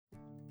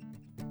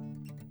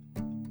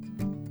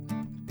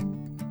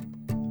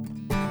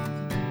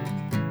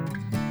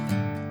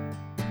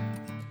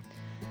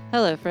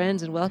Hello,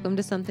 friends, and welcome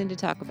to Something to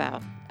Talk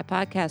About, a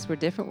podcast where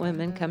different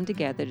women come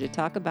together to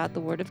talk about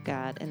the Word of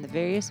God and the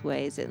various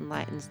ways it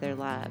enlightens their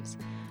lives.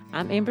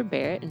 I'm Amber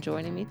Barrett, and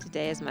joining me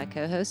today is my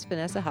co-host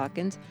Vanessa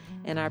Hawkins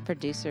and our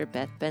producer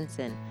Beth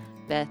Benson.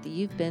 Beth,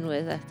 you've been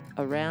with us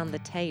around the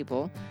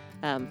table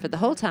for the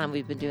whole time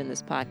we've been doing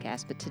this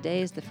podcast, but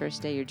today is the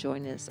first day you're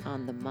joining us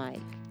on the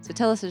mic. So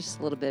tell us just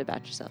a little bit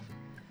about yourself.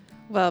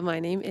 Well, my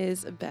name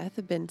is Beth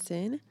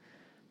Benson.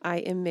 I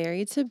am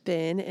married to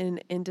Ben,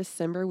 and in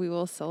December we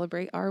will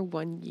celebrate our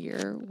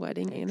 1-year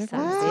wedding anniversary.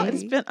 Wow,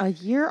 it's been a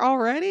year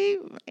already?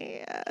 Man.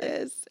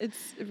 Yes,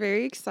 it's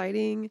very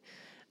exciting.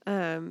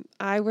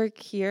 I work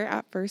here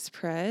at First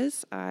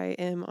Pres. I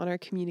am on our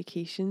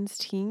communications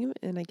team,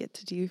 and I get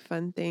to do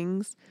fun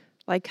things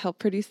like help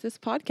produce this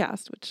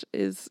podcast, which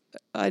is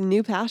a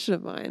new passion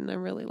of mine.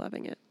 I'm really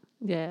loving it.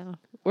 Yeah,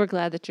 we're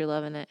glad that you're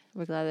loving it.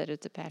 We're glad that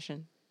it's a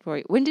passion for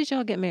you. When did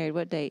y'all get married?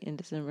 What date in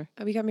December?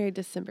 We got married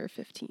December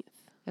 15th.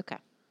 Okay.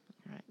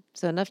 All right.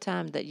 So enough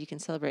time that you can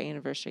celebrate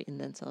anniversary and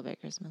then celebrate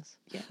Christmas.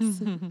 Yes,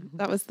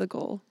 that was the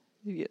goal.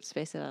 You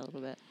space it out a little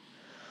bit.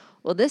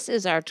 Well, this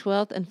is our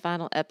 12th and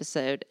final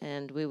episode,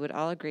 and we would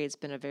all agree it's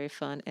been a very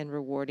fun and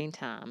rewarding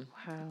time.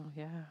 Wow,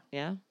 yeah.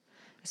 Yeah?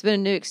 It's been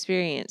a new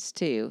experience,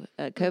 too.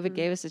 COVID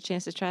gave us a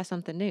chance to try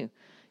something new.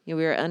 You know,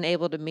 we were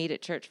unable to meet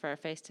at church for our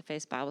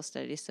face-to-face Bible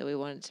studies, so we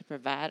wanted to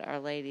provide our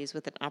ladies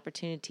with an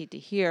opportunity to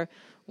hear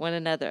one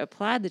another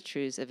apply the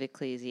truths of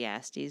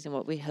Ecclesiastes in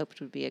what we hoped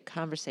would be a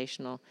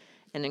conversational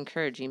and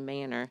encouraging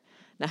manner.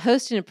 Now,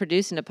 hosting and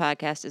producing a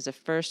podcast is a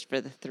first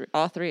for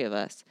all three of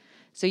us.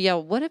 So,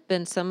 y'all, what have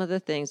been some of the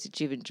things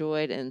that you've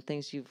enjoyed and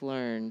things you've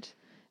learned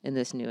in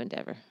this new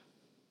endeavor?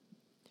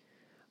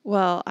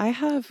 Well, I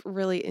have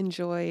really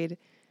enjoyed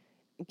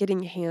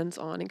getting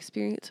hands-on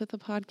experience with the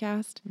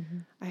podcast.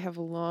 I have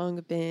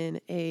long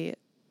been a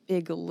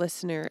big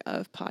listener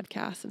of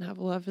podcasts and have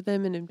loved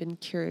them and have been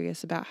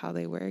curious about how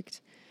they worked.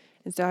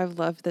 And so I've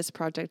loved this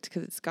project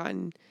because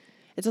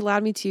it's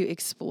allowed me to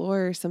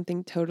explore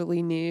something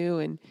totally new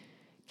and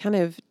kind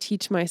of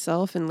teach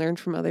myself and learn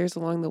from others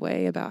along the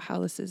way about how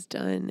this is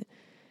done.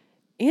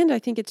 And I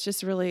think it's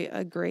just really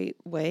a great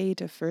way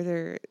to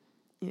further,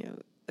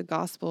 the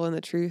gospel and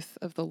the truth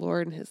of the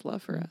Lord and his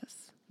love for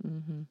us.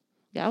 Mm-hmm.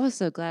 Yeah, I was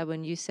so glad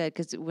when you said,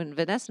 because when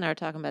Vanessa and I were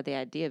talking about the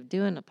idea of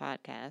doing a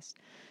podcast,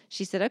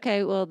 she said,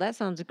 okay, well, that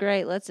sounds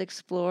great. Let's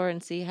explore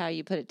and see how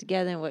you put it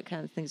together and what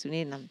kind of things we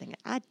need. And I'm thinking,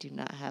 I do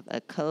not have a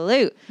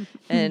clue.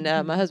 And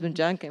my husband,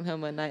 John, came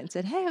home one night and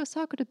said, hey, I was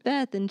talking to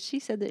Beth, and she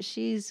said that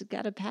she's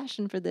got a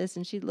passion for this,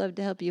 and she'd love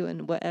to help you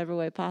in whatever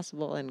way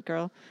possible. And,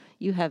 girl,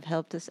 you have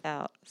helped us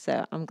out.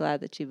 So I'm glad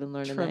that you've been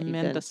learning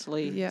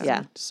tremendously. Yeah.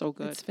 Yeah. So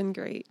good. It's been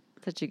great.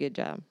 Such a good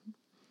job.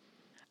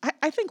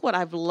 I think what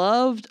I've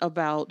loved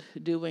about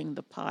doing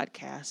the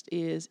podcast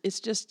is it's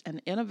just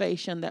an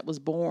innovation that was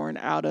born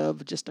out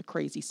of just a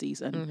crazy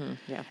season.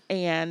 Yeah.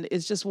 And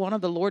it's just one of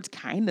the Lord's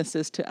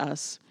kindnesses to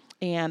us.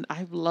 And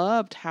I've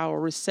loved how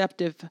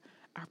receptive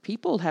our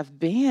people have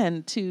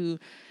been to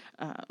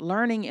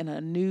learning in a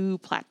new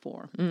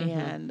platform.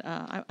 And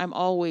I'm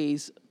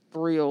always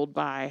thrilled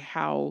by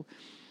how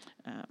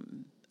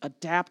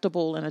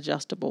adaptable and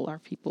adjustable our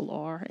people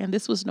are. And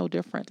this was no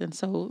different. And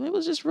so it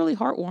was just really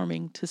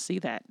heartwarming to see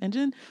that. And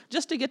then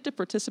just to get to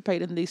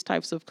participate in these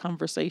types of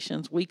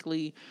conversations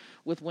weekly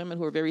with women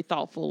who are very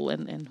thoughtful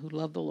and who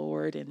love the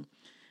Lord and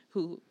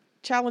who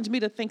challenge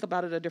me to think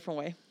about it a different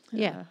way.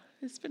 Yeah.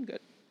 It's been good.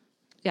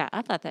 Yeah,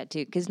 I thought that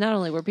too, because not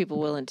only were people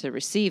willing to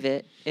receive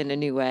it in a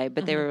new way,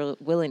 but they were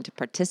willing to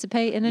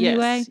participate in a new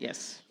way.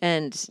 Yes.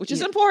 And Which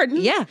is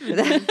important. Yeah,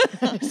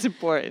 it's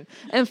important.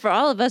 And for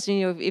all of us,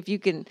 if you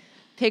can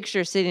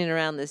picture sitting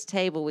around this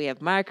table, we have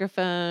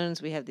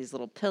microphones, we have these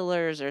little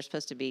pillars that are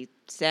supposed to be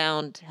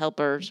sound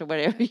helpers or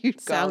whatever you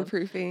call them.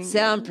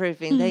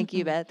 Soundproofing. Thank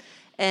you, Beth.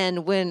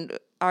 And when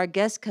our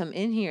guests come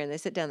in here and they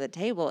sit down at the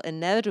table,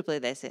 inevitably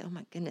they say, oh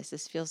my goodness,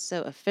 this feels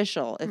so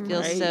official. It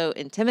feels so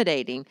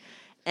intimidating.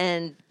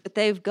 But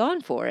they've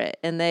gone for it,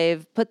 and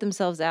they've put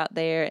themselves out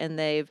there, and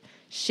they've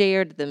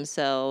shared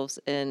themselves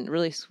in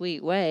really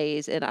sweet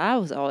ways. And I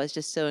was always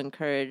just so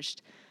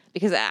encouraged,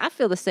 because I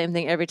feel the same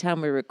thing every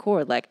time we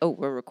record, like, oh,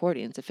 we're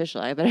recording, it's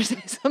official, I better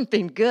say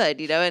something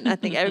good, and I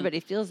think everybody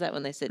feels that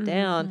when they sit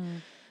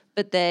down.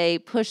 But they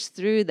push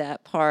through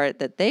that part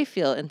that they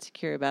feel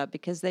insecure about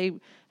because they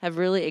have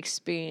really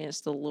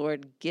experienced the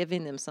Lord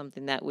giving them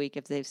something that week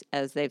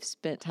as they've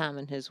spent time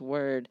in his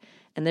word.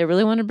 And they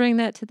really want to bring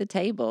that to the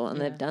table, and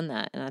they've done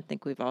that. And I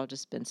think we've all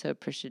just been so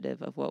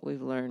appreciative of what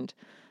we've learned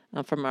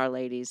from our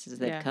ladies as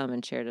they've come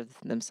and shared of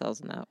themselves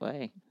in that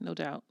way. No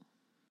doubt.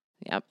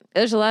 Yep.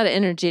 There's a lot of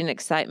energy and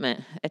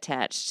excitement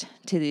attached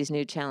to these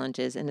new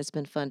challenges, and it's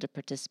been fun to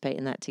participate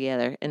in that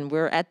together. And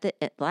we're at the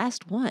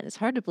last one. It's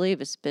hard to believe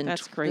it's been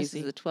That's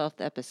crazy. This is the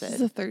 12th episode. This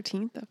is the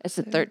 13th episode. It's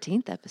the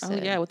 13th episode.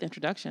 Oh, yeah, with the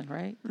introduction,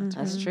 right?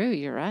 That's true.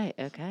 You're right.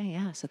 Okay,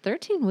 yeah. So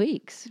 13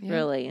 weeks,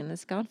 really, and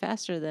it's gone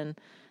faster than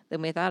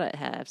we thought it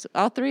had. So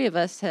all three of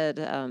us had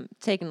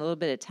taken a little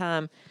bit of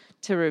time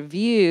to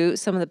review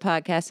some of the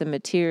podcasts and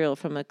material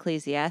from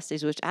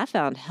Ecclesiastes, which I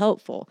found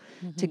helpful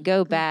to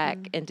go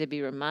back and to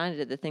be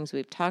reminded of the things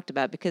we've talked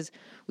about, because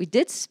we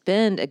did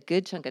spend a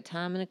good chunk of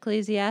time in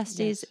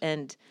Ecclesiastes,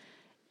 and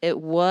it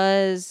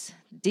was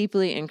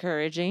deeply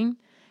encouraging.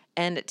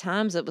 And at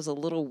times it was a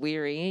little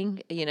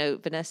wearying. You know,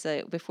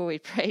 Vanessa, before we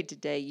prayed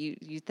today,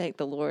 you thanked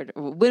the Lord,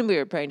 or when we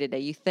were praying today,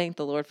 you thanked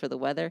the Lord for the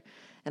weather.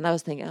 And I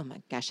was thinking, oh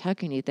my gosh, how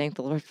can you thank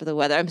the Lord for the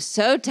weather? I'm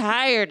so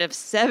tired of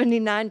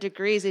 79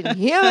 degrees and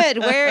humid.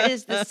 Where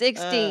is the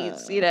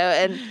 60s? You know,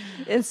 and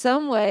in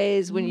some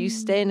ways, when you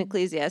stay in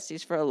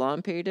Ecclesiastes for a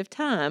long period of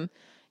time,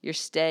 you're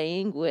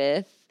staying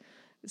with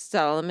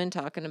Solomon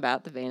talking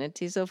about the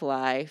vanities of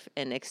life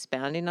and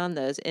expounding on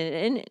those.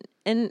 And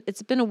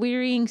it's been a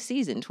wearying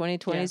season.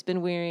 2020 has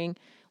been wearying.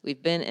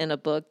 We've been in a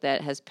book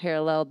that has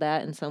paralleled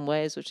that in some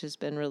ways, which has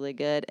been really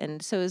good.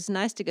 And so it's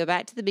nice to go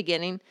back to the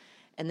beginning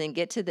and then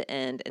get to the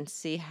end and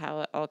see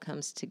how it all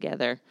comes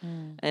together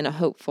in a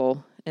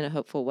hopeful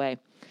way.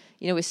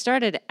 You know, we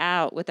started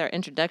out with our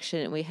introduction,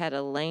 and we had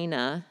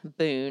Elena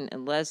Boone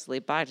and Leslie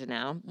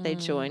Bogdanow. They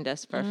joined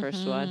us for our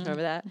first one.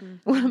 Remember that?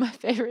 One of my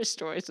favorite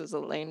stories was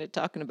Elena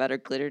talking about her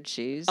glittered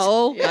shoes.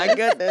 Oh, my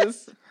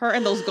goodness. Her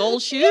and those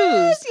gold shoes.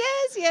 Yes.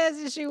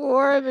 And she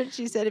wore them, and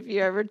she said, if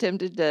you're ever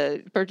tempted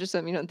to purchase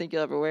something you don't think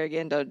you'll ever wear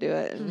again, don't do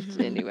it.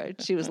 And anyway,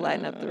 she was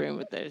lighting up the room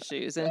with those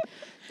shoes. And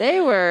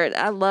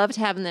I loved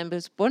having them,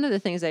 because one of the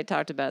things they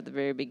talked about at the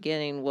very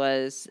beginning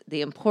was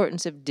the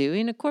importance of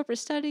doing a corporate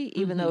study,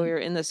 even though we were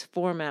in this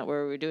format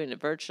where we were doing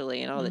it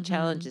virtually and all the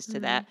challenges to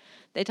that.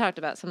 They talked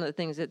about some of the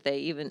things that they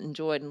even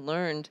enjoyed and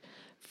learned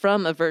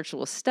from a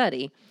virtual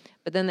study.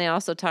 But then they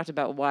also talked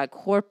about why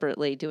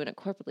doing it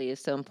corporately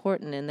is so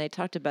important. And they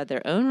talked about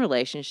their own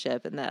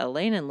relationship, and that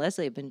Elena and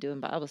Leslie have been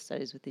doing Bible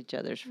studies with each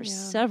other for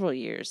several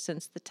years,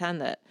 since the time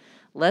that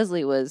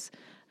Leslie was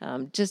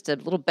just a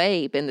little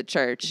babe in the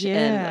church.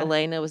 And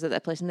Elena was at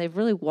that place, and they've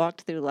really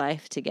walked through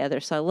life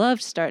together. So I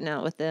loved starting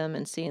out with them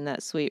and seeing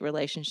that sweet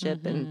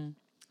relationship. And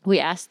we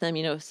asked them,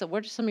 you know, so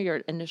what are some of your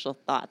initial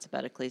thoughts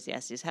about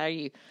Ecclesiastes? How are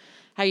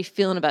you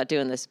feeling about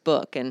doing this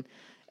book? And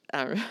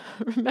I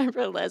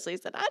remember Leslie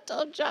said, I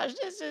told Josh,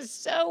 this is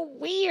so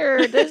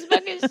weird. This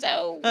book is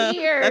so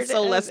weird. That's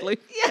so Leslie.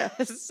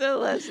 Yes, so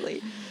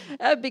Leslie.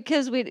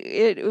 Because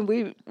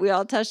we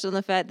all touched on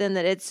the fact then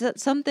that it's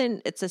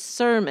a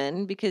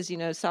sermon, because, you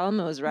know,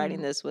 Solomon was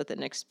writing this with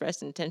an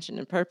express intention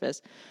and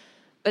purpose.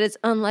 But it's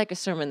unlike a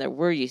sermon that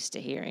we're used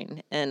to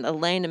hearing. And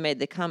Elena made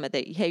the comment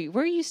that, hey,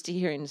 we're used to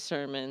hearing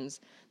sermons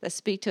that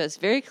speak to us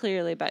very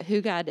clearly about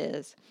who God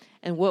is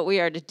and what we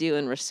are to do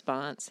in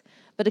response.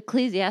 But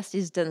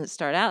Ecclesiastes doesn't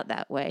start out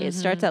that way. It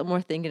starts out more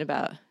thinking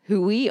about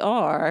who we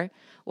are,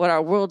 what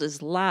our world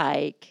is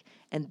like,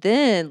 and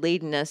then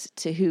leading us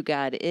to who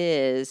God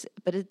is.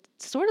 But it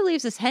sort of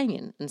leaves us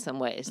hanging in some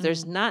ways.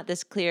 There's not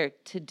this clear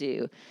to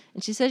do.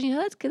 And she says, you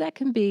know, that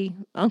can be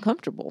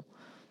uncomfortable.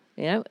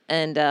 You know,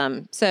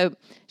 and so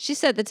she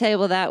set the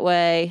table that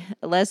way.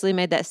 Leslie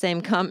made that same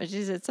comment.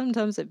 She said,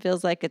 sometimes it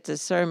feels like it's a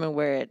sermon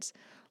where it's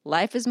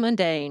life is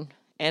mundane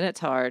and it's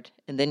hard,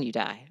 and then you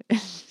die.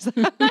 So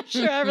I'm not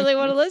sure I really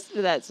want to listen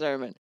to that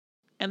sermon.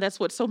 And that's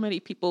what so many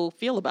people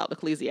feel about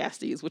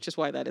Ecclesiastes, which is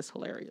why that is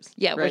hilarious.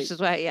 Yeah, right? which is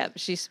why,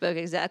 she spoke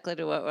exactly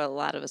to what a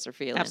lot of us are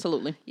feeling.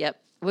 Absolutely.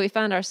 Yep. We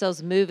found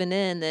ourselves moving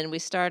in, then we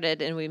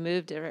started and we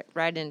moved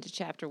right into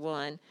chapter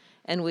 1,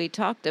 and we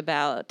talked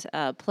about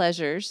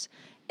pleasures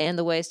and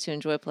the ways to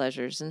enjoy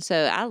pleasures. And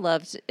so I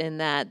loved in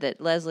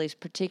that Leslie's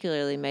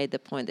particularly made the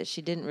point that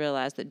she didn't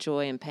realize that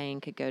joy and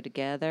pain could go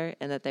together,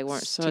 and that they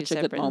weren't two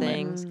separate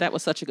things. That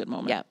was such a good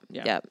moment.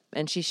 Yep.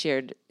 And she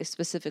shared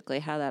specifically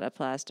how that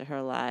applies to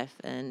her life.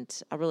 And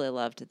I really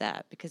loved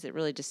that, because it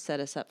really just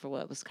set us up for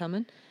what was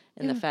coming.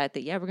 And the fact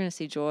that, we're going to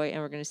see joy and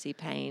we're going to see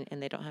pain,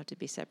 and they don't have to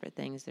be separate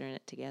things. They're in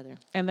it together.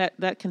 And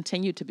that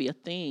continued to be a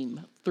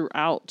theme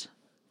throughout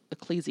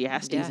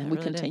Ecclesiastes, and we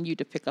really continue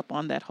to pick up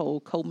on that whole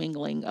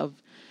commingling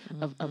of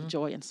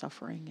joy and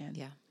suffering, and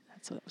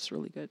so that was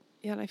really good.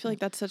 Yeah, and I feel like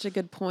that's such a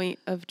good point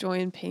of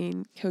joy and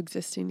pain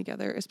coexisting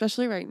together,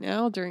 especially right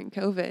now during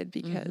COVID,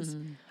 because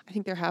I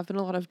think there have been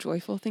a lot of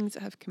joyful things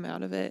that have come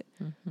out of it,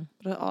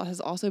 but it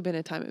has also been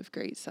a time of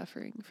great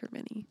suffering for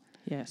many.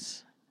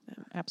 Yes,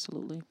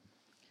 absolutely.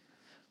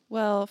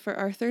 Well, for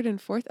our 3rd and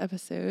 4th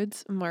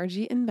episodes,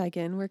 Margie and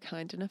Megan were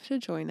kind enough to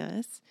join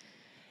us.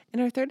 In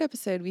our 3rd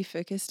episode, we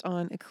focused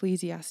on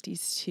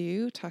Ecclesiastes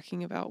 2,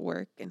 talking about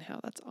work and how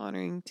that's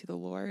honoring to the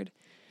Lord.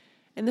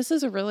 And this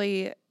was a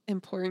really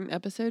important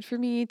episode for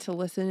me to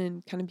listen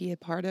and kind of be a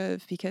part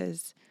of,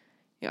 because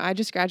I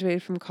just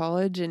graduated from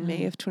college in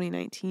May of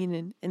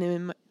 2019,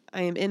 and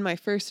I am in my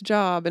first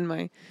job in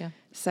my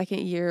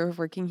second year of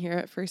working here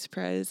at First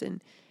Pres,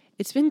 and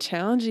it's been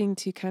challenging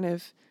to kind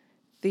of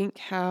think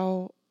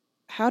how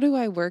do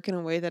I work in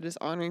a way that is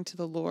honoring to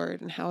the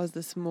Lord, and how is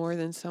this more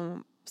than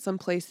some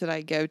place that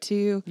I go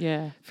to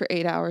for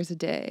 8 hours a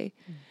day.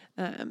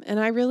 And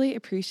I really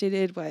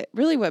appreciated what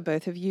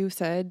both of you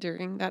said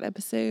during that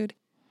episode.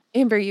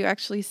 Amber, you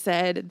actually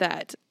said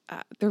that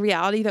the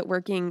reality that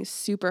working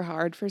super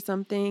hard for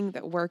something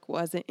that work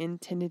wasn't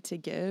intended to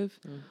give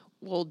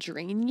will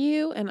drain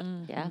you.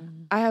 And Yeah.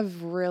 I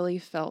have really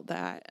felt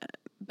that.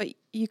 But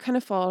you kind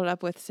of followed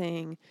up with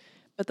saying,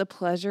 but the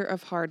pleasure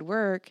of hard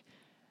work,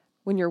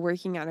 when you're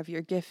working out of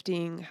your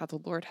gifting, how the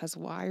Lord has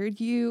wired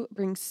you,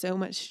 brings so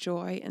much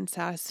joy and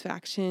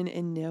satisfaction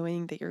in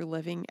knowing that you're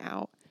living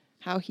out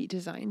how He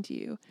designed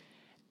you.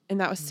 And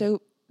that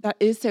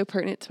is so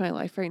pertinent to my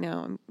life right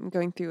now. I'm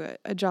going through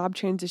a job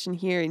transition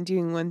here and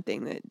doing one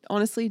thing that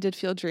honestly did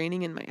feel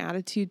draining, and my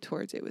attitude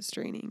towards it was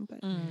draining.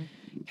 But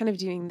kind of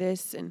doing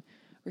this and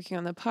working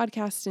on the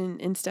podcast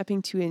and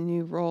stepping to a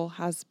new role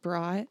has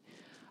brought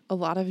a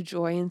lot of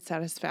joy and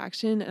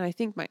satisfaction. And I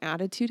think my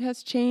attitude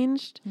has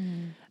changed.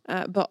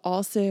 But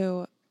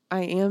also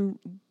I am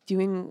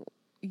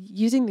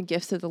using the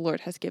gifts that the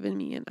Lord has given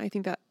me. And I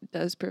think that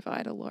does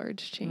provide a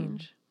large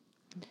change.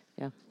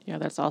 Yeah,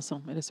 that's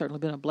awesome. It has certainly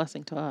been a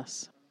blessing to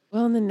us.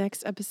 Well, in the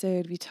next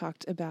episode, we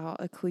talked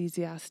about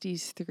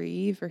Ecclesiastes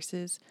 3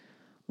 verses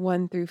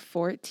 1 through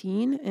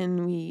 14,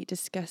 and we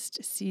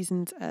discussed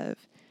seasons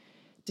of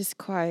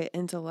disquiet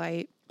and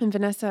delight. And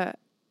Vanessa,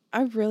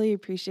 I really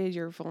appreciated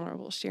your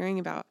vulnerable sharing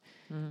about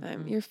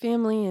your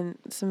family and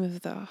some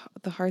of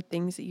the hard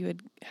things that you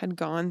had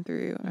gone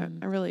through.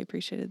 I really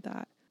appreciated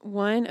that.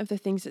 One of the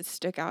things that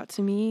stuck out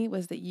to me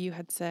was that you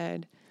had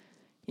said,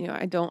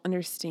 I don't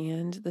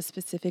understand the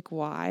specific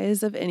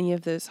whys of any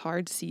of those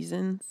hard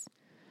seasons.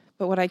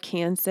 But what I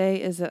can say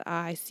is that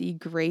I see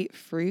great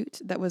fruit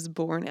that was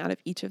born out of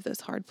each of those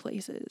hard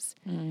places.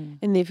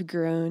 And they've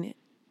grown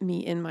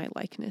me in my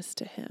likeness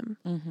to Him.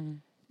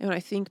 And when I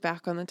think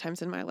back on the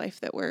times in my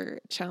life that were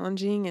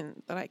challenging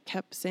and that I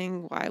kept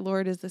saying, why,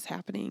 Lord, is this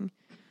happening?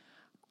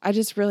 I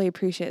just really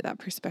appreciate that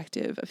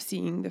perspective of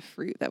seeing the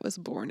fruit that was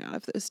born out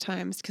of those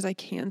times, because I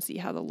can see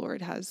how the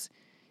Lord has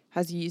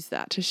used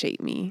that to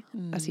shape me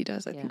as He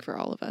does, I think, for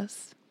all of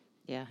us.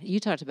 Yeah. You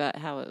talked about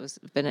how it was,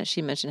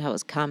 she mentioned how it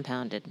was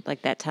compounded,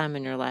 like that time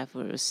in your life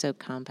where it was so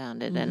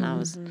compounded. And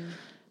I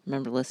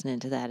remember listening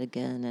to that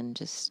again and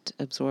just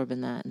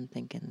absorbing that and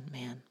thinking,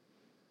 man,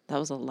 that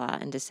was a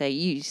lot. And to say,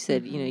 you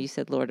said, you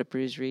said, Lord, a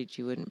bruised reed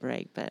you wouldn't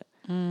break, but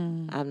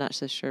I'm not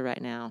so sure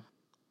right now.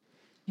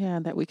 Yeah,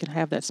 that we can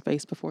have that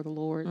space before the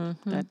Lord.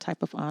 That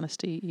type of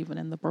honesty, even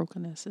in the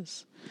brokenness,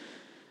 is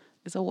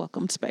a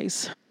welcomed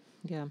space.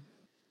 Yeah.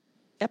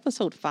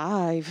 Episode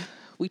 5,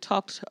 we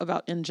talked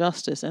about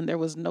injustice, and there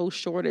was no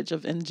shortage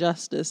of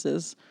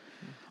injustices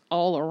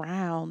all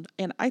around.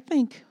 And I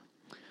think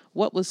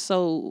what was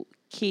so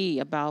key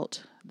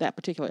about that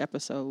particular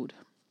episode,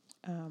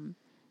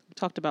 we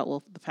talked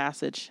about the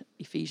passage,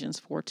 Ephesians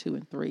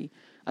 4:2-3.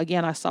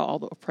 Again, I saw all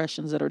the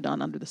oppressions that are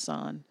done under the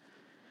sun,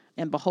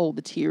 and behold,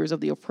 the tears of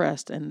the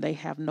oppressed, and they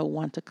have no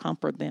one to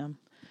comfort them.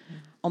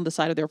 On the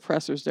side of their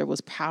oppressors, there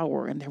was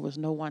power, and there was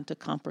no one to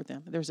comfort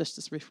them. There's just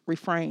this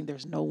refrain,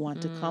 there's no one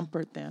to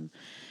comfort them.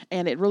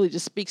 And it really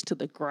just speaks to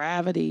the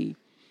gravity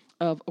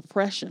of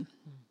oppression.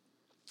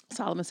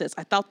 Solomon says,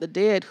 I thought the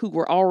dead who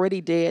were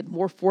already dead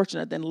more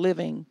fortunate than the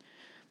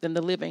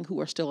living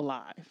who are still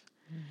alive.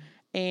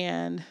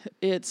 And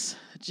it's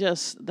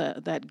just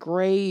that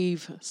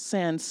grave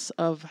sense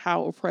of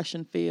how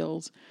oppression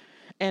feels.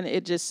 And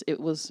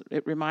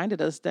it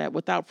reminded us that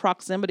without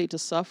proximity to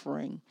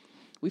suffering,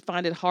 we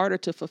find it harder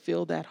to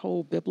fulfill that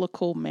whole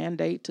biblical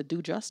mandate to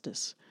do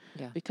justice.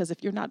 Yeah. Because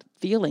if you're not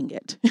feeling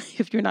it,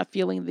 if you're not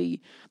feeling the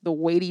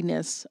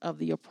weightiness of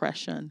the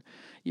oppression,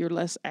 you're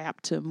less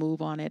apt to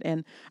move on it.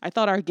 And I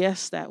thought our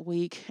guests that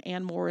week,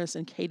 Ann Morris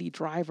and Katie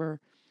Driver,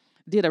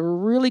 did a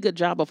really good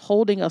job of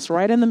holding us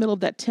right in the middle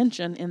of that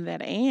tension, in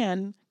that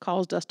Ann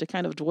caused us to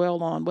kind of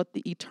dwell on what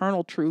the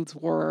eternal truths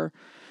were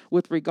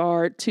with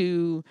regard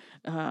to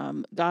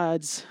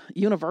God's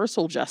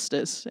universal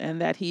justice, and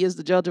that He is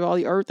the judge of all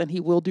the earth and He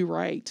will do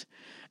right.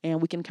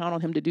 And we can count on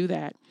Him to do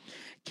that.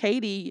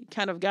 Katie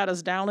kind of got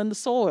us down in the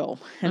soil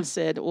and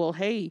said, well,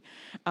 hey,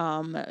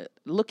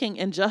 looking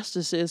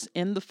injustices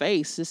in the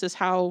face, this is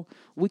how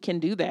we can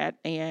do that.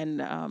 And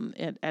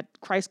at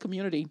Christ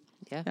Community,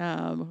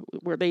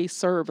 where they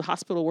serve, the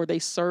hospital where they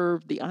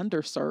served the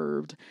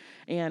underserved,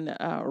 and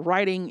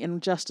righting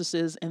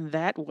injustices in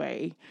that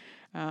way,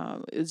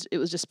 it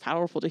was just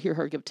powerful to hear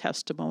her give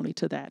testimony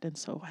to that. And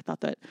so I thought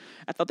that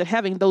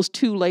having those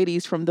two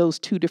ladies from those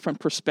two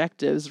different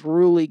perspectives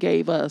really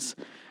gave us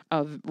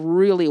a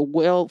really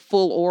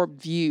full orb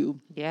view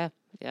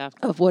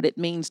of what it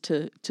means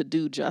to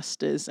do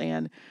justice.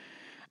 And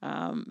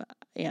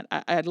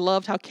I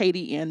loved how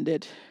Katie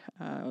ended.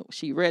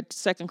 She read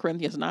 2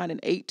 Corinthians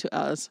 9:8 to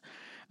us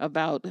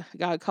about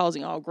God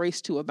causing all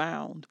grace to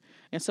abound.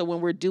 And so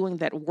when we're doing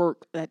that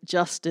work, that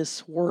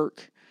justice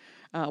work,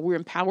 we're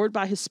empowered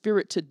by His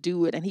Spirit to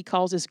do it, and He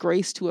calls His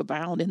grace to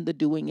abound in the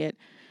doing it,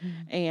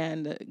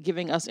 and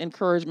giving us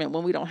encouragement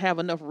when we don't have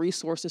enough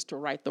resources to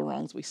right the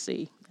wrongs we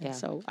see. And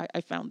so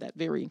I found that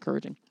very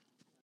encouraging.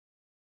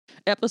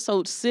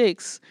 Episode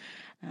 6,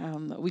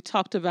 we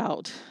talked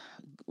about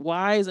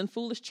wise and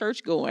foolish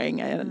church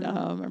going, and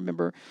I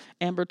remember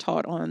Amber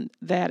taught on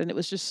that, and that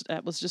was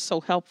just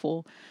so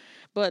helpful.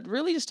 But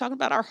really just talking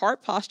about our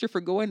heart posture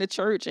for going to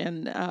church,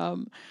 and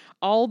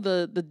all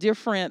the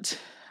different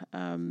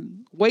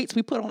weights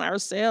we put on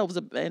ourselves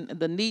and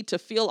the need to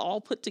feel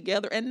all put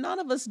together, and none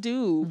of us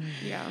do.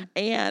 Yeah.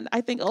 And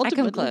I think I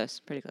ultimately, come close,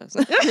 pretty close.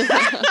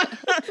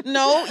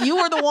 no, you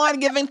were the one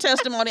giving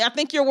testimony. I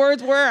think your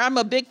words were, "I'm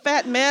a big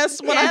fat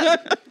mess." When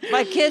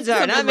My kids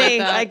are, not me.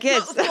 My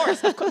kids. Of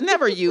course.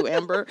 Never you,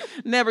 Amber.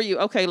 Never you.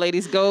 Okay,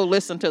 ladies, go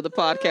listen to the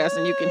podcast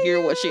and you can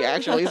hear what she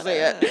actually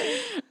said.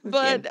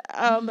 But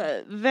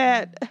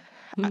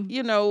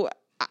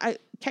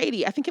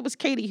Katie, I think it was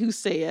Katie who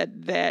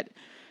said that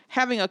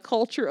having a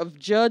culture of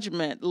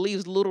judgment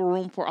leaves little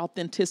room for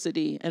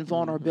authenticity and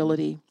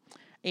vulnerability.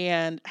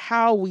 And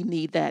how we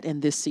need that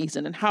in this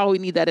season and how we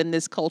need that in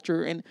this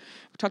culture. And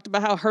we talked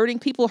about how hurting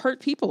people hurt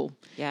people.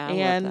 Yeah, I love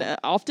and that.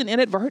 Often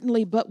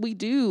inadvertently, but we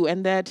do.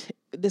 And that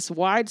this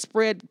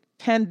widespread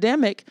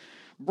pandemic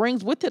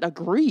brings with it a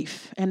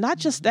grief, and not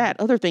just that,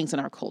 other things in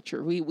our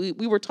culture. We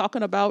were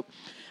talking about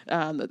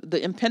the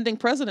impending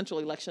presidential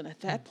election at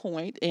that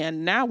point,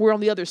 and now we're on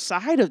the other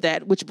side of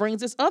that, which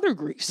brings us other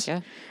griefs,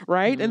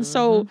 right? And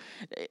so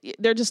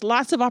there are just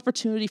lots of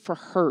opportunity for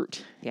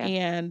hurt. Yeah.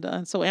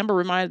 And so Amber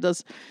reminded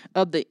us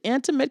of the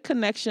intimate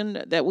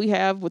connection that we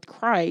have with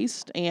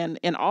Christ, and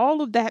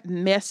all of that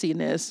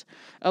messiness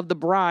of the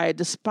bride.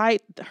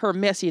 Despite her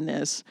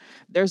messiness,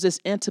 there's this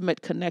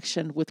intimate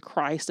connection with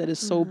Christ that is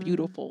so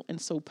beautiful and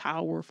so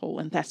powerful,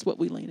 and that's what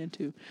we lean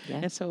into. Yeah.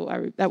 And so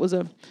that was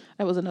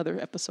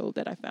another episode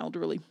that I found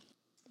really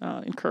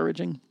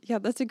encouraging. Yeah,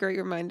 that's a great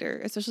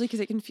reminder, especially because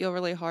it can feel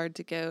really hard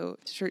to go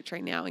to church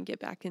right now and get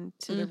back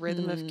into the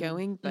rhythm of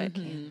going, but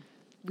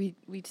we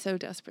so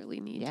desperately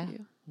need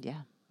to.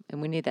 Yeah.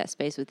 And we need that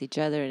space with each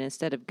other. And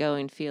instead of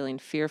going feeling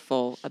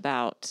fearful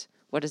about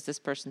what does this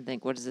person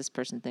think? What does this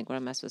person think? What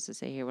am I supposed to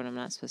say here? What am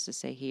I not supposed to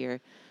say here?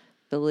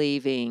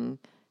 Believing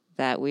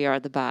that we are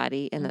the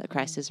body and that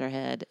Christ is our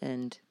head.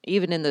 And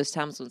even in those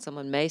times when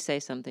someone may say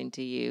something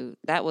to you,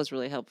 that was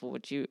really helpful,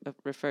 what you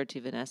referred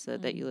to, Vanessa,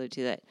 that you alluded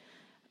to, that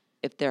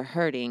if they're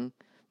hurting,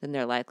 then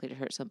they're likely to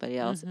hurt somebody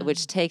else,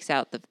 which takes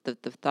out the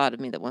thought of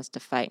me that wants to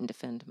fight and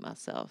defend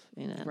myself.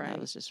 That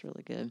was just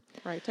really good.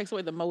 Right. It takes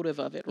away the motive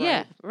of it, right?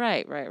 Yeah,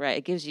 right.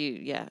 It gives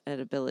you, an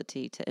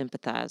ability to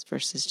empathize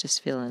versus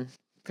just feeling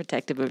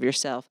protective of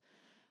yourself.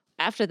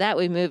 After that,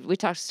 we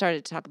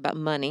started to talk about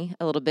money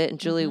a little bit, and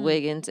Julie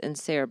Wiggins and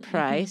Sarah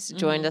Price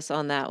joined us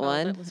on that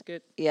one. That was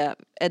good. Yeah,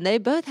 and they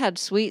both had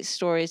sweet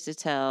stories to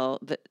tell,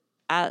 but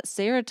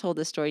Sarah told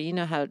the story. You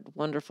know how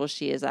wonderful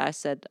she is. I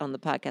said on the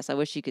podcast, I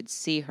wish you could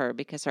see her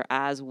because her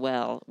eyes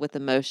well with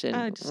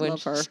emotion when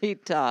she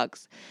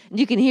talks. And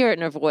you can hear it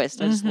in her voice.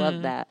 And I just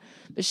love that.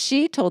 But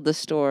she told the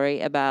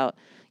story about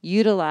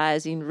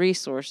utilizing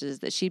resources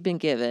that she'd been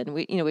given.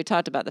 We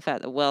talked about the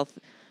fact that wealth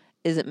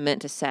isn't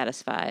meant to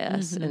satisfy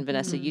us. And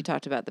Vanessa, you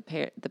talked about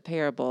the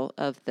parable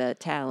of the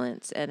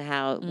talents and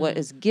how what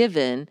is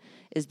given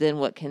is then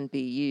what can be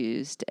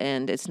used.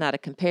 And it's not a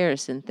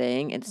comparison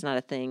thing. It's not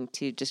a thing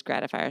to just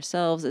gratify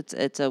ourselves.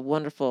 It's a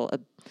wonderful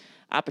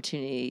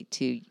opportunity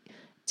to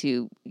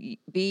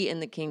be in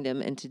the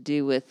kingdom and to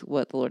do with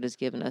what the Lord has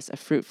given us a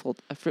fruitful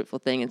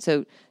thing. And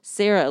so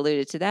Sarah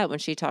alluded to that when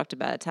she talked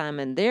about a time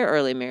in their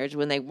early marriage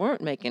when they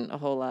weren't making a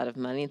whole lot of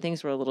money and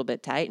things were a little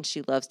bit tight, and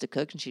she loves to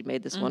cook, and she'd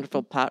made this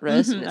wonderful pot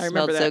roast and it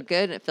smelled so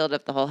good and it filled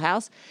up the whole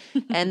house.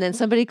 And then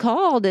somebody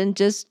called and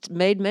just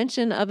made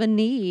mention of a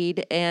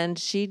need, and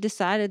she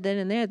decided then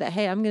and there that,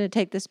 hey, I'm going to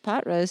take this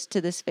pot roast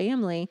to this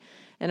family.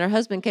 And her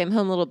husband came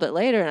home a little bit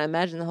later, and I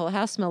imagine the whole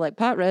house smelled like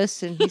pot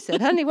roast. And he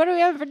said, honey, what are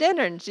we having for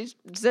dinner? And she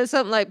said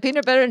something like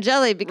peanut butter and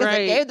jelly because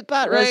I gave the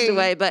pot roast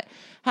away. But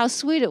how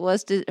sweet it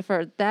was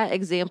for that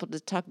example to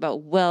talk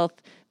about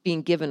wealth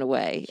being given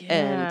away. Yeah,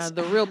 and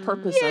the real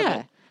purpose of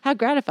it. How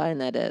gratifying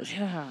that is.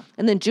 Yeah.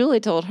 And then Julie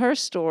told her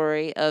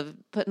story of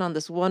putting on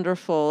this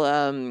wonderful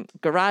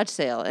garage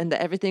sale, and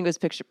everything was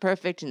picture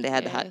perfect, and they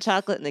had the hot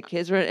chocolate, and the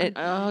kids were and,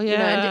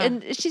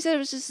 and she said it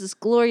was just this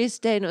glorious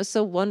day, and it was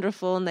so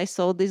wonderful, and they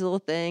sold these little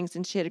things,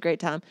 and she had a great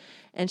time,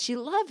 and she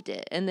loved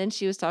it. And then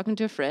she was talking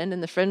to a friend,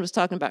 and the friend was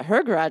talking about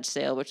her garage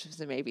sale, which was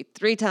maybe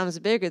 3 times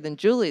bigger than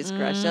Julie's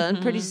garage sale,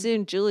 and pretty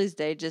soon Julie's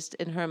day just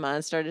in her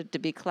mind started to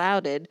be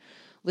clouded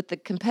with the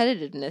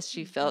competitiveness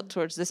she felt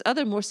towards this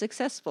other more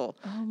successful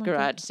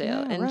garage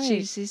sale. Yeah, and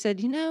she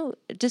said,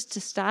 just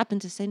to stop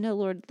and to say, no,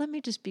 Lord, let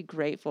me just be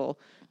grateful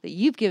that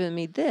you've given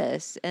me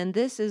this. And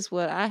this is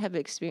what I have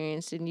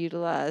experienced and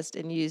utilized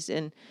and used.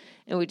 And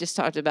we just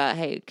talked about,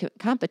 hey,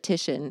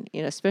 competition,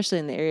 especially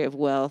in the area of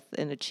wealth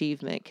and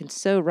achievement, can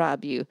so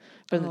rob you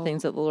from the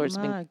things that the Lord's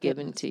been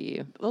given to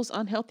you. Those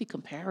unhealthy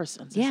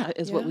comparisons is Yeah.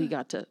 what we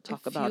got to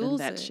talk about in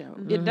that fuels show.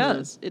 it. It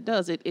does. It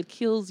does. It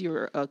kills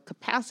your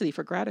capacity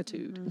for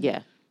gratitude.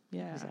 Yeah,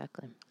 Yeah.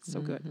 exactly.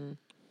 So good.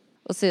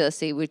 Let's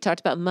see. We talked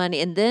about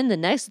money, and then the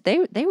next,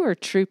 they were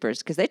troopers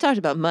because they talked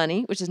about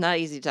money, which is not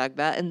easy to talk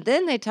about, and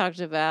then they talked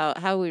about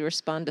how we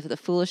respond to the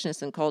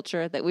foolishness and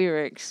culture that we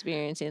were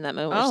experiencing in that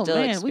moment. We're still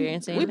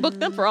experiencing. We booked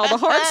them for all the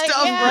hard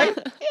stuff, right?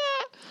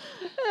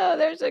 Oh,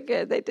 they're so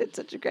good. They did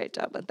such a great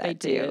job with that They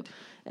too. did.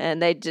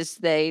 And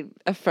they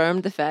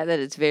affirmed the fact that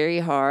it's very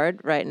hard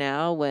right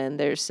now when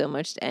there's so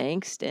much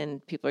angst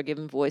and people are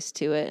giving voice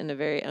to it in a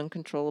very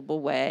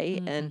uncontrollable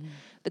way.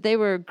 But they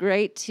were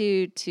great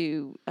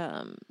to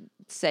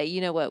say,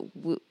 you know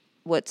what,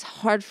 what's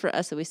hard for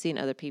us that we see in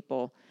other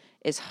people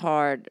is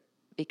hard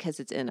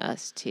because it's in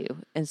us too.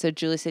 And so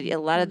Julie said, yeah, a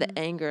lot of the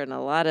anger and a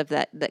lot of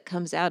that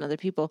comes out in other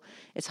people,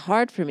 it's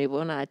hard for me. But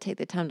when I take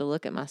the time to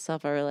look at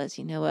myself, I realize,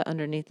 you know what,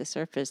 underneath the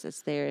surface,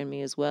 that's there in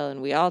me as well.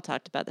 And we all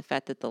talked about the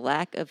fact that the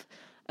lack of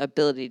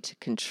ability to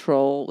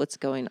control what's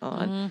going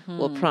on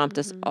will prompt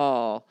us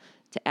all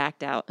to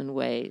act out in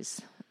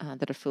ways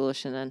that are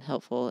foolish and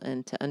unhelpful,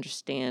 and to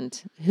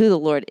understand who the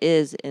Lord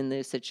is in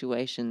those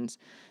situations,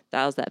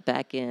 dials that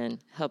back in,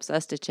 helps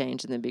us to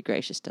change and then be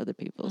gracious to other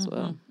people as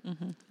well.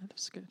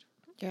 That's good.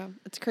 Yeah,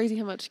 it's crazy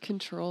how much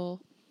control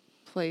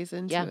plays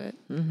into it.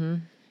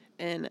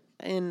 And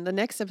in the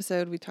next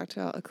episode, we talked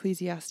about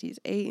Ecclesiastes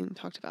 8 and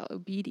talked about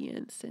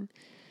obedience. And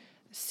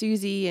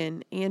Susie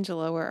and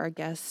Angela were our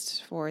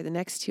guests for the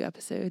next 2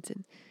 episodes.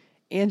 And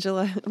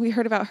Angela, we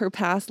heard about her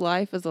past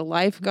life as a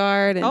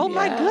lifeguard. And Oh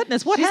my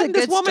goodness, what She's a hadn't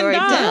this good woman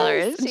storyteller,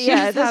 done? isn't she? She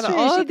Yeah, just that's had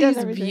true. all She of does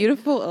these everything.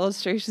 beautiful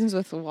illustrations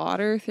with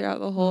water throughout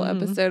the whole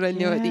episode. I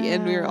know at the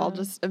end we were all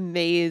just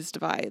amazed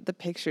by the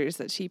pictures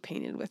that she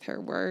painted with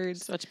her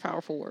words. Such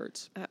powerful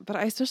words. But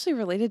I especially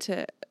related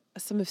to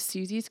some of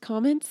Susie's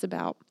comments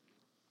about,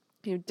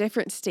 you know,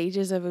 different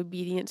stages of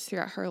obedience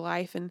throughout her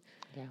life and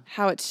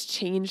how it's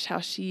changed how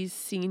she's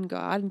seen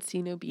God and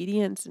seen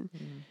obedience. And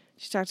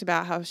she talked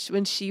about how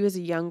when she was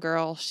a young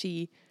girl,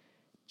 she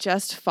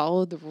just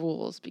followed the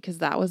rules because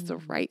that was the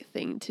right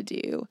thing to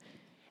do.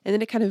 And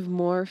then it kind of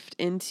morphed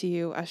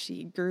into, as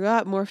she grew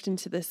up, morphed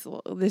into this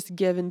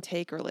give and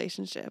take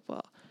relationship.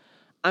 Well,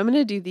 I'm going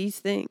to do these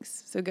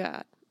things. So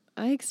God,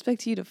 I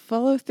expect you to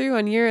follow through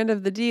on your end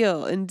of the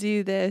deal and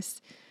do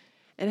this.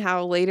 And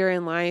how later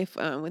in life,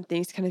 when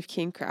things kind of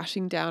came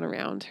crashing down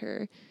around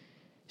her,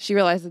 she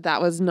realized that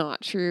that was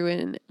not true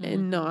and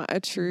not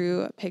a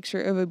true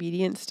picture of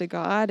obedience to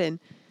God. And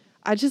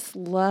I just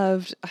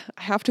loved,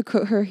 I have to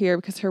quote her here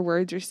because her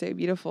words are so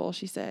beautiful.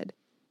 She said,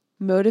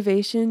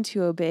 "Motivation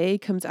to obey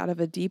comes out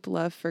of a deep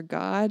love for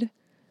God,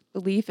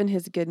 belief in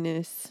his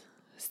goodness,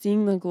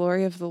 seeing the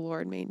glory of the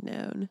Lord made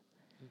known,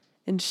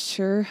 and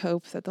sure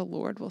hope that the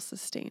Lord will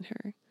sustain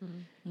her."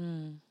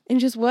 And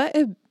just what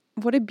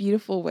a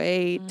beautiful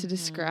way to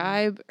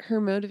describe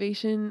her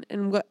motivation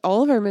and what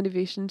all of our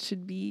motivations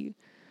should be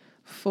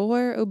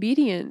for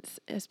obedience,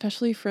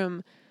 especially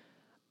from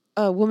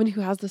a woman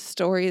who has the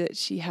story that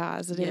she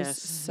has. It is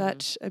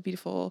such a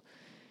beautiful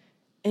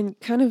and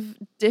kind of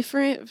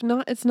different,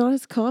 it's not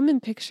as common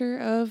picture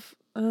of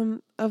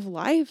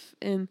life.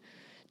 And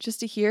just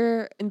to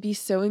hear and be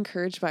so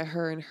encouraged by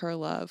her and her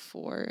love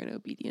for and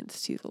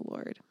obedience to the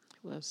Lord.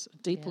 It was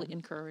deeply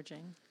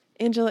encouraging.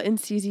 Angela and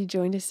Susie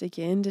joined us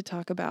again to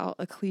talk about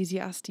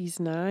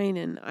Ecclesiastes 9,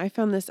 and I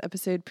found this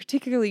episode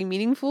particularly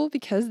meaningful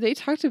because they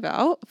talked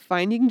about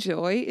finding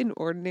joy in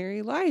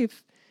ordinary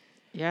life.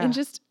 Yeah. And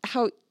just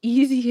how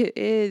easy it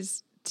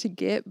is to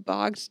get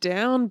bogged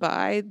down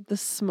by the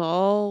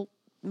small,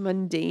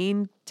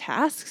 mundane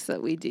tasks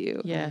that we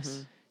do.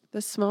 Yes.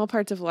 The small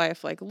parts of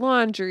life like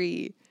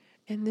laundry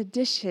and the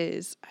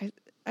dishes.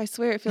 I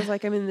swear it feels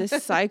like I'm in this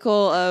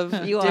cycle of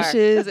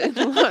dishes and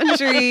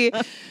laundry.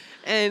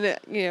 And,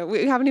 you know,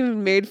 we haven't even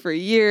been married for a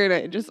year and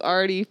I just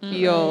already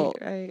feel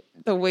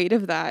the weight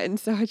of that. And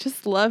so I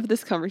just love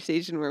this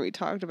conversation where we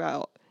talked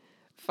about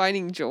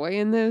finding joy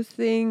in those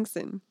things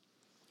and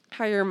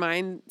how your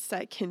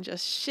mindset can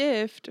just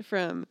shift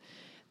from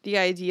the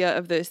idea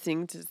of those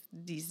things as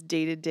these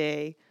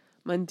day-to-day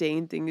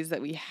mundane things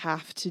that we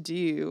have to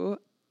do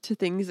to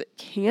things that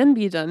can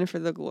be done for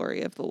the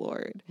glory of the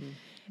Lord.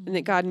 And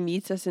that God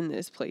meets us in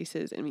those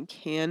places and we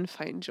can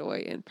find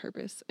joy and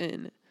purpose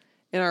in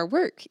our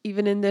work,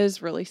 even in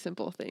those really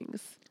simple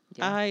things.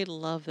 Yeah. I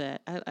love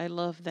that. I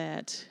love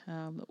that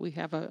we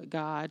have a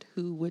God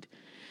who would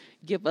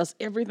give us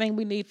everything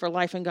we need for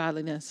life and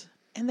godliness,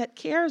 and that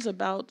cares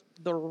about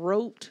the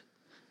rote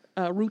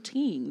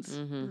routines.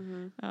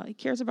 He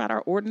cares about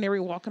our ordinary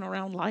walking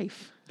around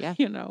life. Yeah.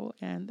 You know,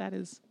 and that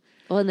is.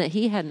 Well, and that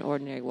he had an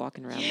ordinary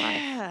walking around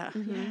life.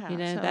 Yeah. You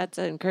know, So- that's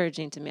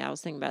encouraging to me. I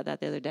was thinking about that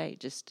the other day.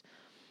 Just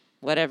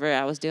whatever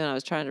I was doing, I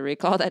was trying to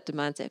recall that to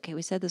mind and say, okay,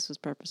 we said this was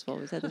purposeful.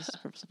 We said this was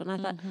purposeful. And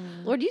I thought,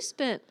 Lord, you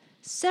spent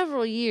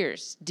several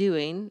years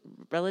doing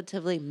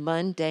relatively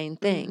mundane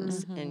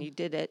things, and you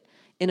did it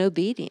in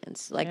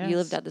obedience. Like you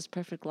lived Yes. out this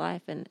perfect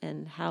life,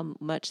 and how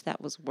much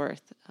that was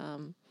worth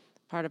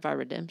part of our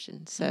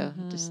redemption. So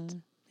just,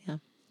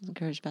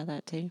 encouraged by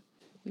that too.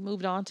 We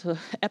moved on to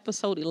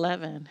episode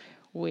 11,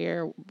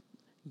 where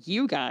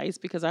you guys,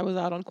 because I was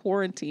out on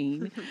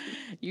quarantine,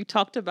 you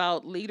talked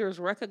about leaders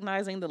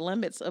recognizing the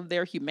limits of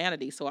their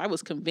humanity. So I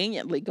was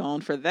conveniently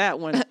gone for that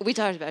one. We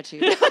talked about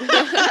you.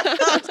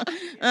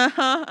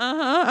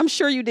 I'm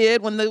sure you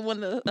did when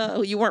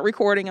the you weren't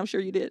recording. I'm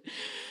sure you did.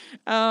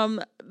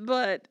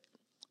 But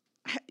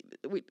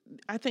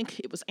I think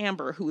it was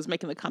Amber who was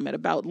making the comment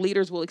about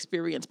leaders will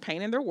experience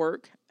pain in their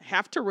work,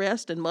 have to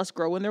rest, and must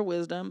grow in their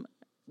wisdom.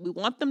 We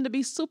want them to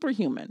be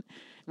superhuman.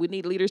 We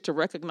need leaders to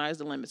recognize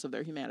the limits of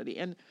their humanity.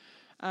 And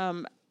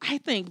I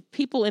think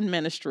people in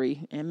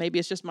ministry, and maybe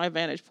it's just my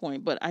vantage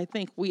point, but I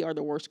think we are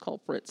the worst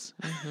culprits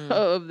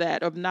of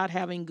that, of not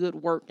having good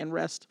work and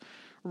rest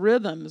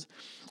rhythms.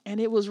 And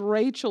it was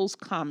Rachel's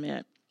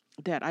comment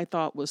that I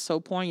thought was so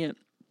poignant,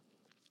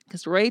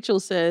 because Rachel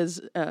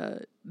says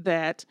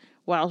that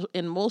while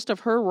in most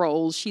of her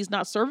roles, she's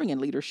not serving in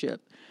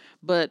leadership,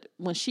 but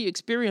when she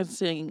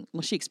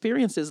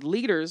experiences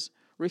leaders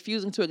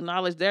refusing to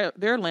acknowledge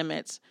their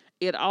limits,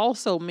 it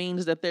also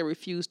means that they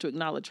refuse to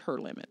acknowledge her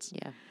limits.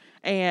 Yeah.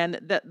 And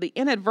that the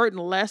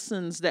inadvertent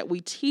lessons that we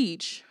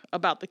teach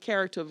about the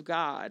character of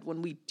God,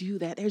 when we do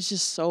that, it's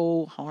just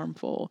so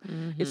harmful.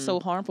 It's so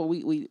harmful.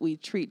 We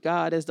treat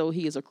God as though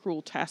he is a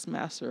cruel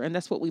taskmaster, and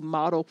that's what we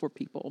model for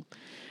people.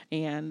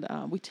 And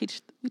we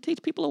teach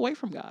people away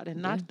from God,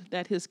 and not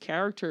that his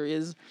character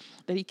is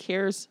that he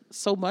cares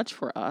so much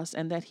for us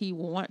and that he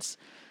wants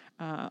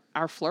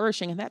our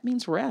flourishing, and that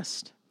means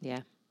rest.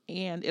 Yeah.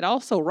 And it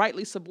also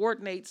rightly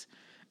subordinates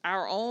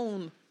our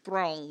own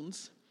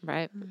thrones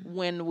Right.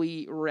 when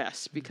we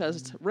rest,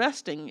 because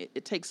resting,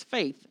 it takes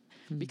faith,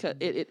 because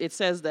it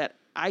says that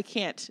I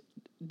can't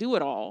do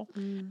it all.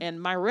 And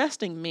my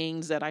resting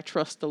means that I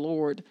trust the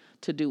Lord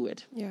to do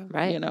it. Yeah.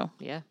 Right. You know?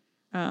 Yeah.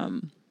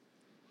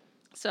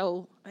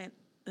 So, and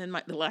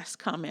the last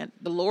comment,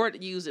 the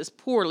Lord uses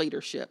poor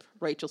leadership,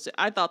 Rachel said.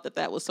 I thought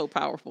that was so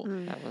powerful.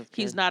 That was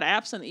He's good. not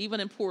absent even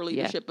in poor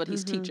leadership, but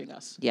he's teaching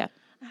us. Yeah.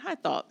 I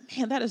thought,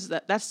 man,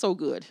 that's so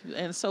good.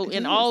 And so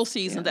in all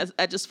seasons,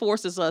 that just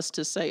forces us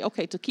to say,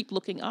 okay, to keep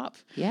looking up.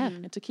 Yeah.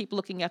 And to keep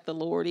looking at the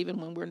Lord,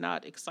 even when we're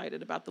not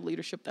excited about the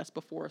leadership that's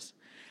before us.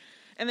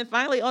 And then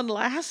finally, on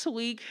last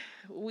week,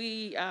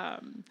 we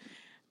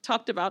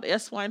talked about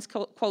S. Wine's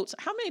quotes.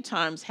 How many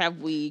times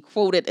have we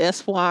quoted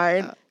S.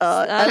 Wine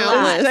at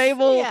this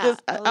table? Yeah,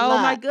 Oh,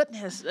 my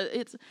goodness.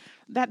 It's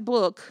that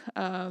book,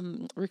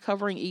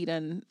 Recovering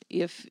Eden.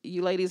 If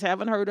you ladies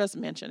haven't heard us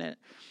mention it,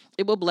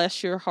 it will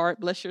bless your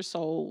heart, bless your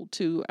soul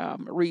to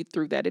read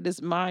through that. It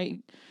is my,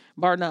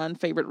 bar none,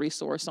 favorite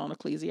resource on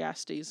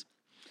Ecclesiastes.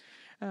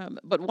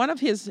 But one of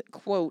his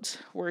quotes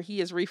where he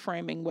is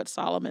reframing what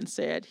Solomon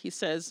said, he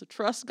says,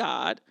 trust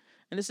God.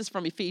 And this is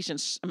from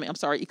Ecclesiastes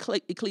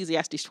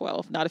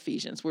 12, not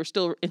Ephesians. We're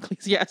still in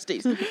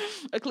Ecclesiastes.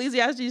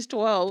 Ecclesiastes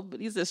 12, but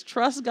he says,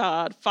 trust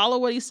God, follow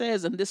what he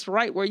says, and this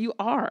right where you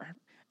are.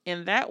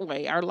 In that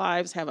way, our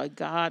lives have a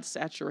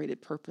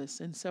God-saturated purpose.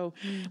 And so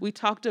we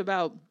talked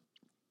about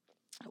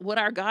what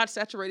our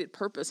God-saturated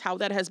purpose, how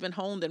that has been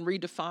honed and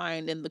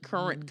redefined in the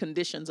current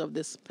conditions of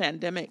this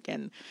pandemic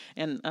and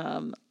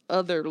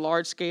other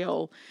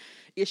large-scale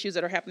issues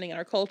that are happening in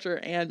our culture.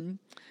 And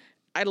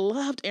I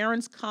loved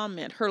Erin's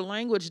comment. Her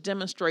language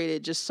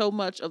demonstrated just so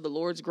much of the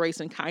Lord's grace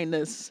and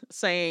kindness,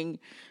 saying,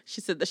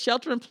 she said, the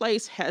shelter in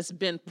place has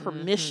been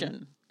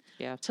permission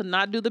to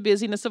not do the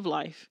busyness of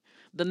life.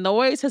 The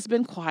noise has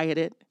been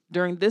quieted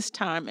during this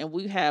time, and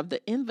we have the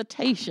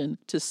invitation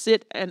to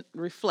sit and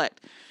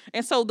reflect.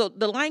 And so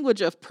the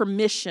language of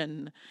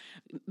permission,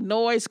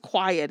 noise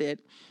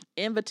quieted,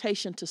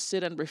 invitation to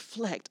sit and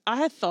reflect,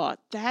 I thought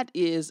that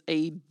is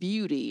a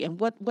beauty, and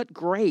what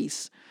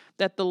grace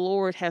that the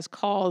Lord has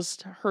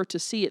caused her to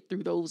see it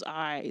through those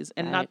eyes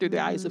and not through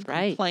the eyes of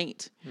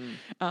complaint.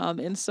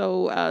 And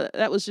so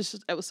that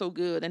was so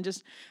good, and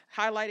just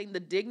highlighting the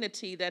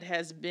dignity that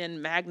has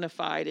been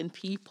magnified in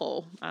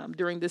people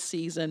during this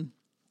season.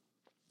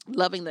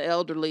 Loving the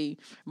elderly,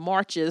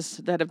 marches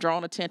that have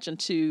drawn attention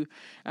to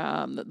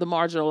the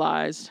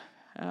marginalized.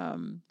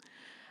 And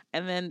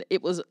then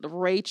it was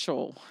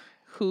Rachel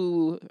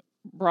who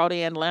brought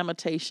in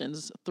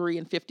Lamentations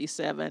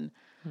 3:57.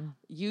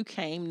 You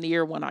came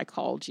near when I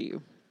called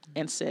you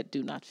and said,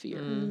 do not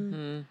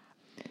fear.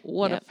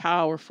 What a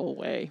powerful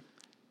way.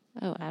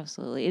 Oh,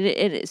 absolutely.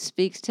 It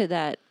speaks to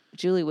that.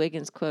 Julie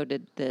Wiggins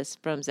quoted this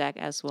from Zach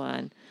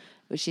Eswine.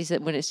 She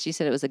said she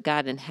said it was a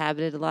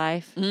God-inhabited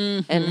life,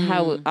 and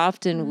how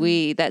often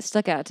that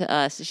stuck out to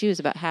us. She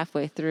was about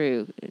halfway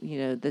through,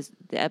 the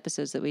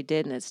episodes that we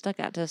did, and it stuck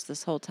out to us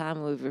this whole time.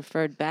 And we've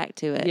referred back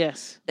to it.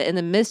 Yes, that in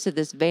the midst of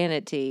this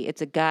vanity,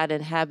 it's a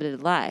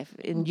God-inhabited life,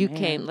 and you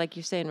came, like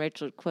you're saying.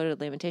 Rachel quoted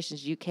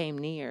Lamentations. You came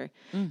near,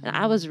 and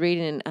I was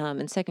reading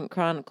in 2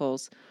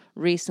 Chronicles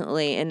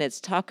recently, and it's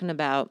talking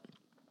about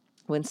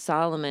when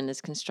Solomon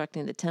is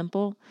constructing the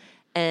temple.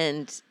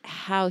 And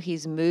how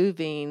he's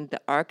moving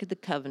the Ark of the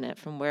Covenant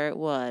from where it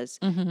was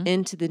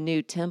into the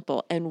new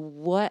temple. And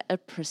what a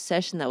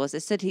procession that was.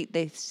 It said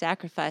they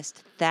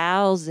sacrificed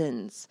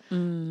thousands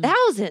of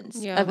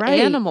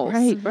animals.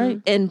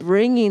 Right. And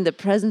bringing the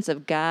presence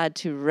of God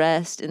to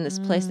rest in this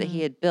place that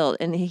he had built.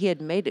 And he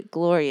had made it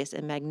glorious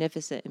and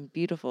magnificent and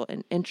beautiful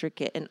and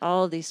intricate and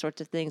all these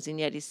sorts of things. And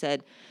yet he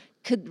said,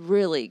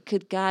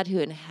 could God who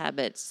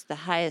inhabits the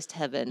highest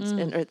heavens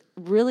and earth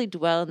really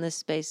dwell in this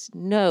space?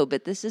 No,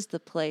 but this is the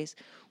place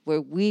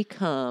where we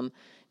come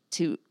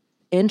to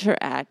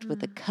interact with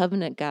the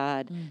covenant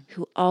God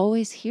who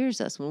always hears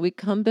us when we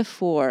come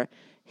before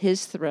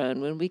his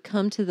throne, when we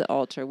come to the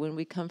altar, when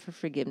we come for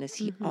forgiveness.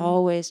 He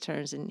always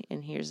turns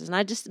and hears us. And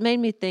I just made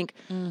me think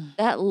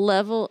that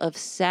level of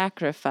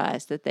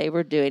sacrifice that they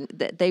were doing,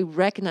 that they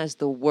recognized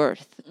the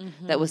worth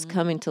that was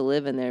coming to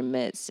live in their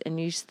midst. And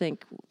you just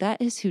think,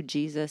 that is who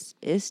Jesus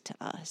is to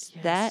us.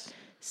 Yes. That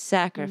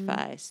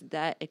sacrifice,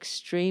 that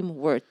extreme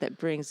worth that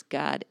brings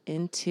God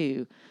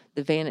into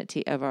the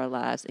vanity of our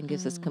lives and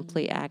gives us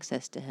complete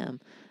access to him.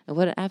 And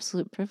what an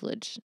absolute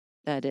privilege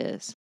that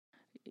is.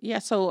 Yeah,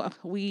 so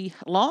we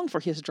long for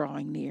his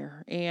drawing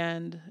near,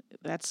 and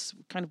that's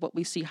kind of what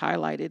we see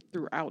highlighted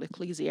throughout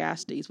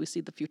Ecclesiastes. We see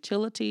the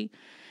futility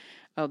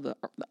of the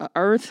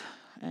earth,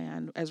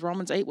 and as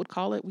Romans 8 would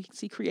call it, we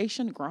see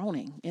creation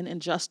groaning in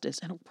injustice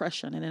and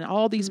oppression, and in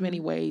all these many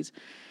ways,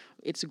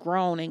 it's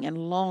groaning and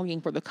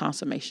longing for the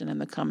consummation and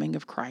the coming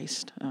of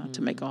Christ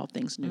to make all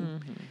things new.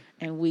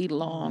 And we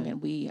long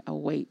and we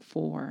await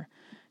for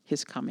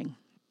his coming.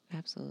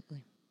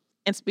 Absolutely.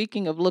 And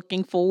speaking of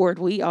looking forward,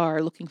 we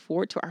are looking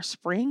forward to our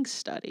spring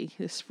study.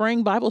 The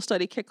spring Bible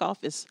study kickoff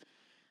is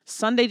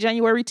Sunday,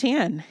 January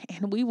 10,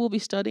 and we will be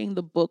studying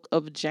the book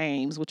of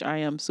James, which I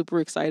am super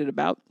excited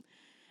about.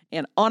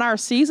 And on our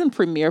season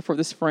premiere for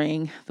the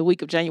spring, the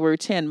week of January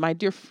 10, my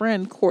dear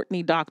friend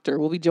Courtney Doctor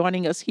will be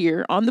joining us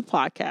here on the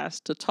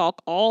podcast to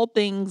talk all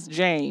things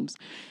James.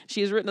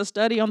 She has written a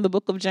study on the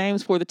book of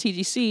James for the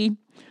TGC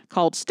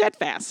called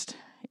Steadfast.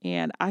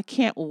 And I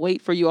can't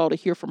wait for you all to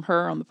hear from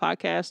her on the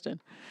podcast.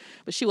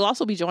 But she will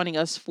also be joining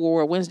us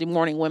for Wednesday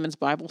morning women's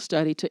Bible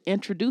study to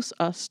introduce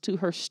us to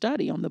her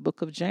study on the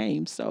book of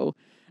James. So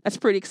that's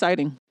pretty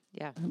exciting.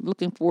 Yeah. I'm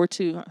looking forward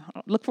to,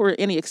 look for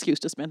any excuse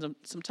to spend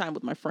some time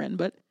with my friend,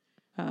 but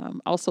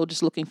also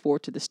just looking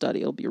forward to the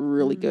study. It'll be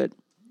really good.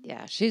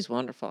 Yeah, she's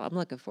wonderful. I'm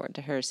looking forward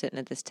to her sitting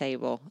at this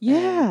table.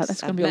 Yeah, And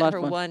that's going to be a lot of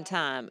I've met fun. her one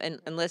time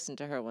and listened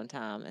to her one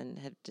time and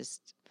have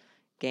just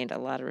gained a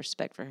lot of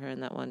respect for her in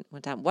that one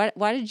time.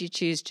 Why did you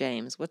choose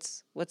James?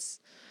 What's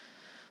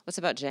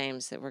about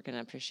James that we're going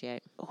to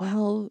appreciate?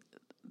 Well,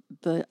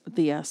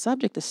 the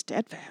subject is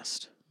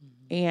steadfast.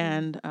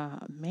 And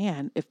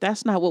man, if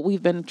that's not what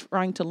we've been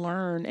trying to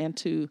learn and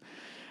to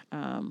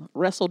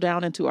wrestle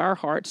down into our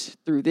hearts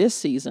through this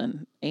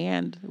season,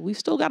 and we've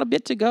still got a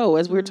bit to go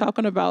as we're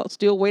talking about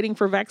still waiting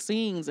for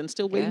vaccines and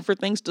still waiting for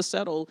things to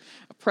settle,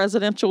 a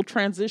presidential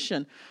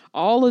transition.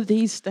 All of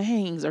these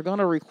things are going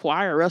to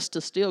require us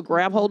to still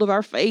grab hold of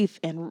our faith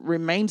and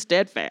remain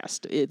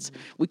steadfast.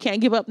 We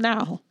can't give up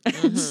now.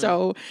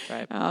 So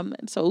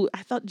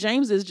I thought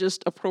James is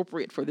just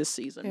appropriate for this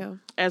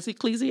season, as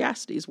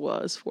Ecclesiastes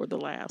was for the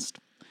last.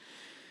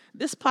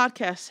 This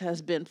podcast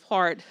has been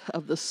part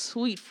of the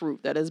sweet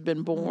fruit that has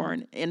been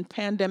born in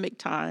pandemic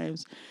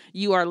times.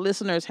 You, our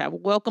listeners, have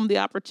welcomed the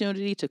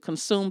opportunity to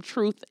consume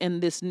truth in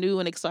this new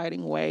and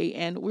exciting way,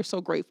 and we're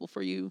so grateful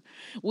for you.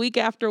 Week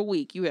after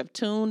week, you have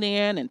tuned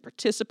in and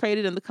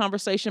participated in the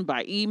conversation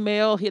by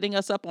email, hitting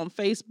us up on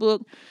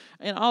Facebook,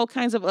 and all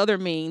kinds of other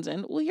means,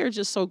 and we are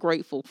just so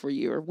grateful for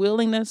your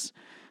willingness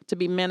to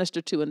be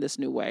ministered to in this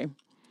new way.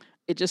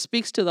 It just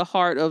speaks to the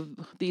heart of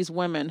these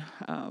women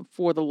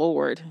for the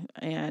Lord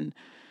and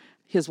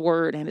his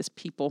word and his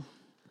people.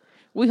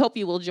 We hope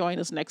you will join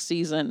us next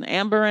season.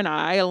 Amber and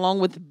I, along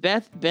with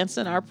Beth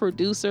Benson, our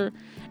producer,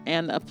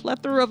 and a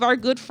plethora of our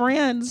good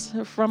friends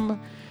from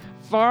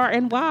far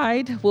and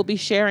wide, will be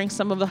sharing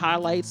some of the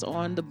highlights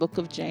on the book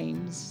of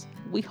James.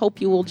 We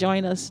hope you will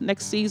join us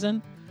next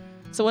season.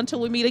 So until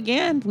we meet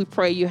again, we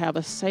pray you have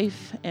a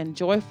safe and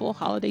joyful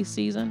holiday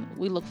season.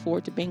 We look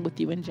forward to being with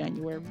you in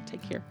January.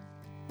 Take care.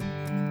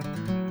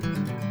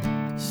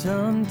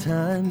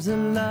 Sometimes the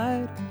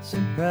light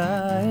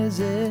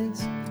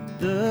surprises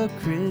the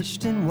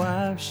Christian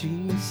wife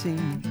she sees.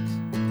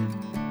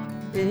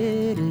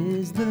 It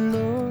is the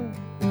Lord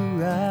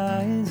who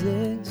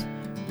rises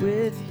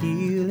with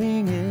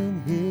healing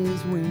in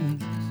his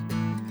wings.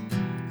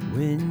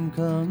 When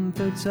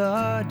comforts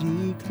are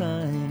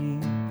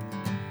declining,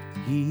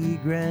 he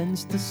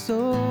grants the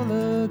soul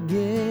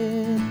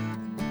again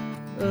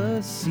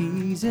a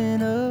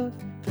season of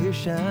clear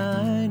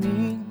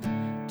shining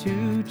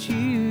to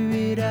cheer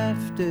it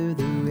after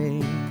the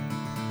rain.